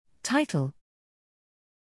Title: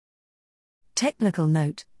 Technical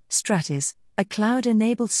Note: STRATIS, a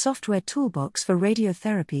cloud-enabled software toolbox for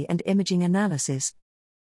radiotherapy and imaging analysis.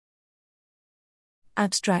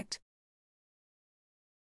 Abstract.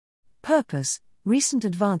 Purpose: recent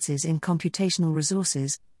advances in computational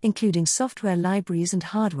resources, including software libraries and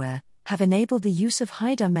hardware, have enabled the use of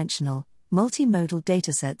high-dimensional, multimodal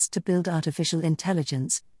datasets to build artificial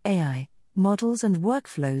intelligence (AI) models and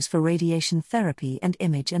workflows for radiation therapy and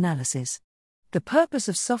image analysis. The purpose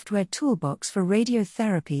of Software Toolbox for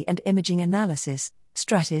Radiotherapy and Imaging Analysis,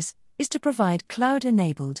 STRATIS, is to provide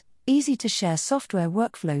cloud-enabled, easy-to-share software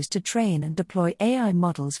workflows to train and deploy AI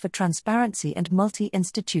models for transparency and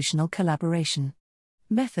multi-institutional collaboration.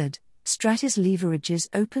 Method: STRATIS leverages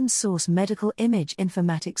open-source medical image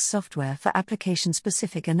informatics software for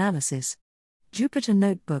application-specific analysis. Jupyter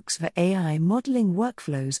Notebooks for AI modeling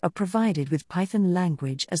workflows are provided with Python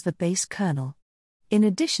language as the base kernel. In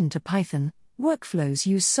addition to Python, workflows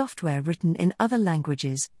use software written in other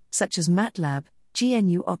languages, such as MATLAB,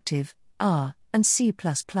 GNU Octave, R, and C++,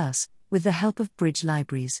 with the help of bridge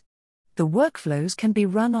libraries. The workflows can be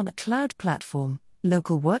run on a cloud platform,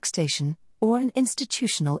 local workstation, or an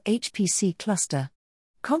institutional HPC cluster.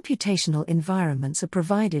 Computational environments are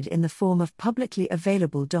provided in the form of publicly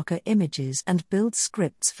available Docker images and build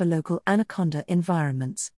scripts for local Anaconda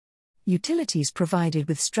environments. Utilities provided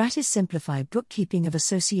with STRATIS simplify bookkeeping of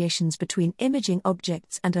associations between imaging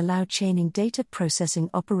objects and allow chaining data processing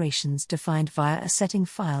operations defined via a setting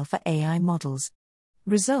file for AI models.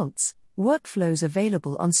 Results: workflows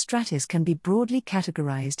available on STRATIS can be broadly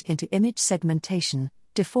categorized into image segmentation,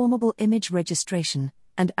 deformable image registration,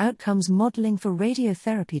 and outcomes modeling for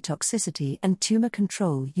radiotherapy toxicity and tumor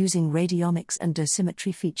control using radiomics and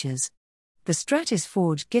dosimetry features. The STRATIS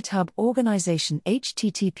Forge GitHub organization: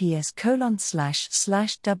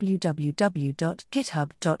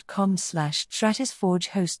 https://www.github.com/stratisforge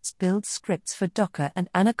hosts build scripts for Docker and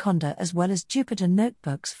Anaconda as well as Jupyter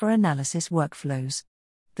Notebooks for analysis workflows.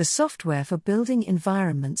 The software for building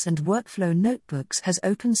environments and workflow notebooks has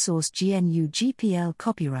open-source GNU GPL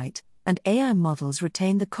copyright, and AI models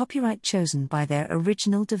retain the copyright chosen by their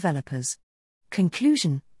original developers.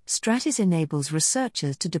 Conclusion: STRATIS enables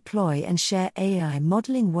researchers to deploy and share AI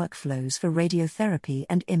modeling workflows for radiotherapy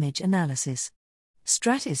and image analysis.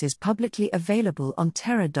 STRATIS is publicly available on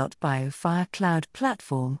Terra.bio via cloud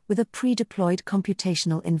platform with a pre-deployed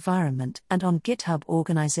computational environment and on GitHub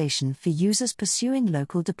organization for users pursuing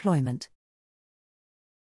local deployment.